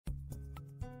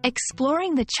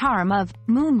Exploring the charm of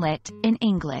Moonlit in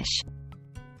English.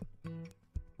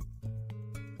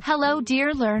 Hello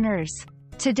dear learners.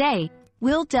 Today,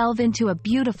 we'll delve into a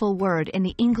beautiful word in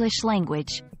the English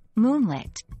language,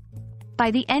 moonlit. By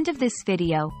the end of this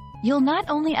video, you'll not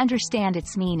only understand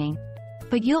its meaning,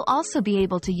 but you'll also be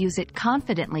able to use it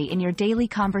confidently in your daily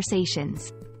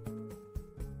conversations.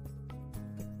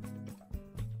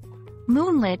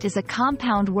 Moonlit is a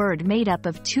compound word made up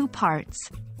of two parts,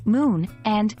 moon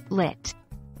and lit.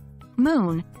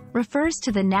 Moon refers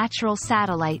to the natural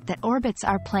satellite that orbits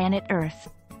our planet Earth.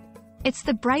 It's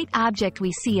the bright object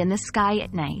we see in the sky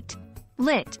at night.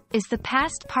 Lit is the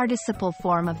past participle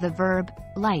form of the verb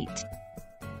light.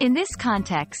 In this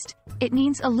context, it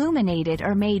means illuminated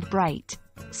or made bright.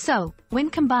 So, when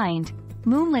combined,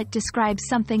 moonlit describes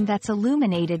something that's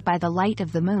illuminated by the light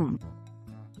of the moon.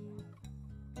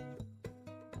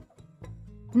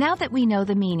 Now that we know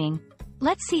the meaning,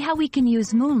 let's see how we can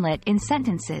use moonlit in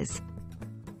sentences.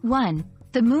 1.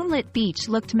 The moonlit beach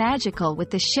looked magical with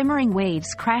the shimmering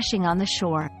waves crashing on the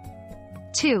shore.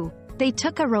 2. They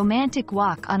took a romantic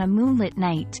walk on a moonlit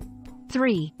night.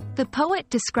 3. The poet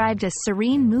described a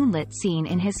serene moonlit scene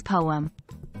in his poem.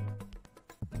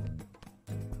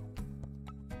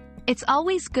 It's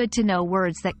always good to know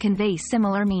words that convey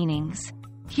similar meanings.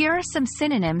 Here are some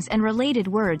synonyms and related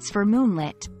words for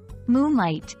moonlit.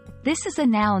 Moonlight. This is a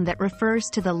noun that refers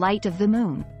to the light of the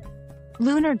moon.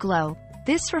 Lunar glow.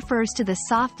 This refers to the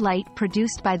soft light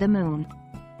produced by the moon.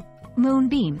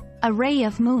 Moonbeam. A ray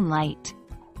of moonlight.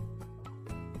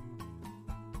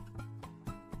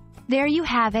 There you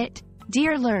have it,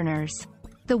 dear learners.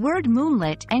 The word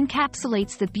moonlit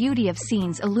encapsulates the beauty of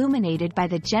scenes illuminated by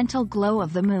the gentle glow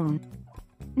of the moon.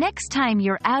 Next time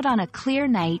you're out on a clear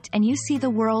night and you see the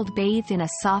world bathed in a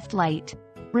soft light,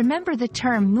 remember the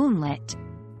term moonlit.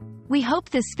 We hope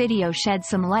this video shed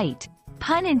some light,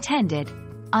 pun intended,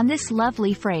 on this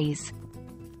lovely phrase.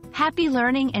 Happy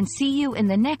learning and see you in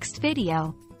the next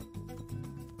video.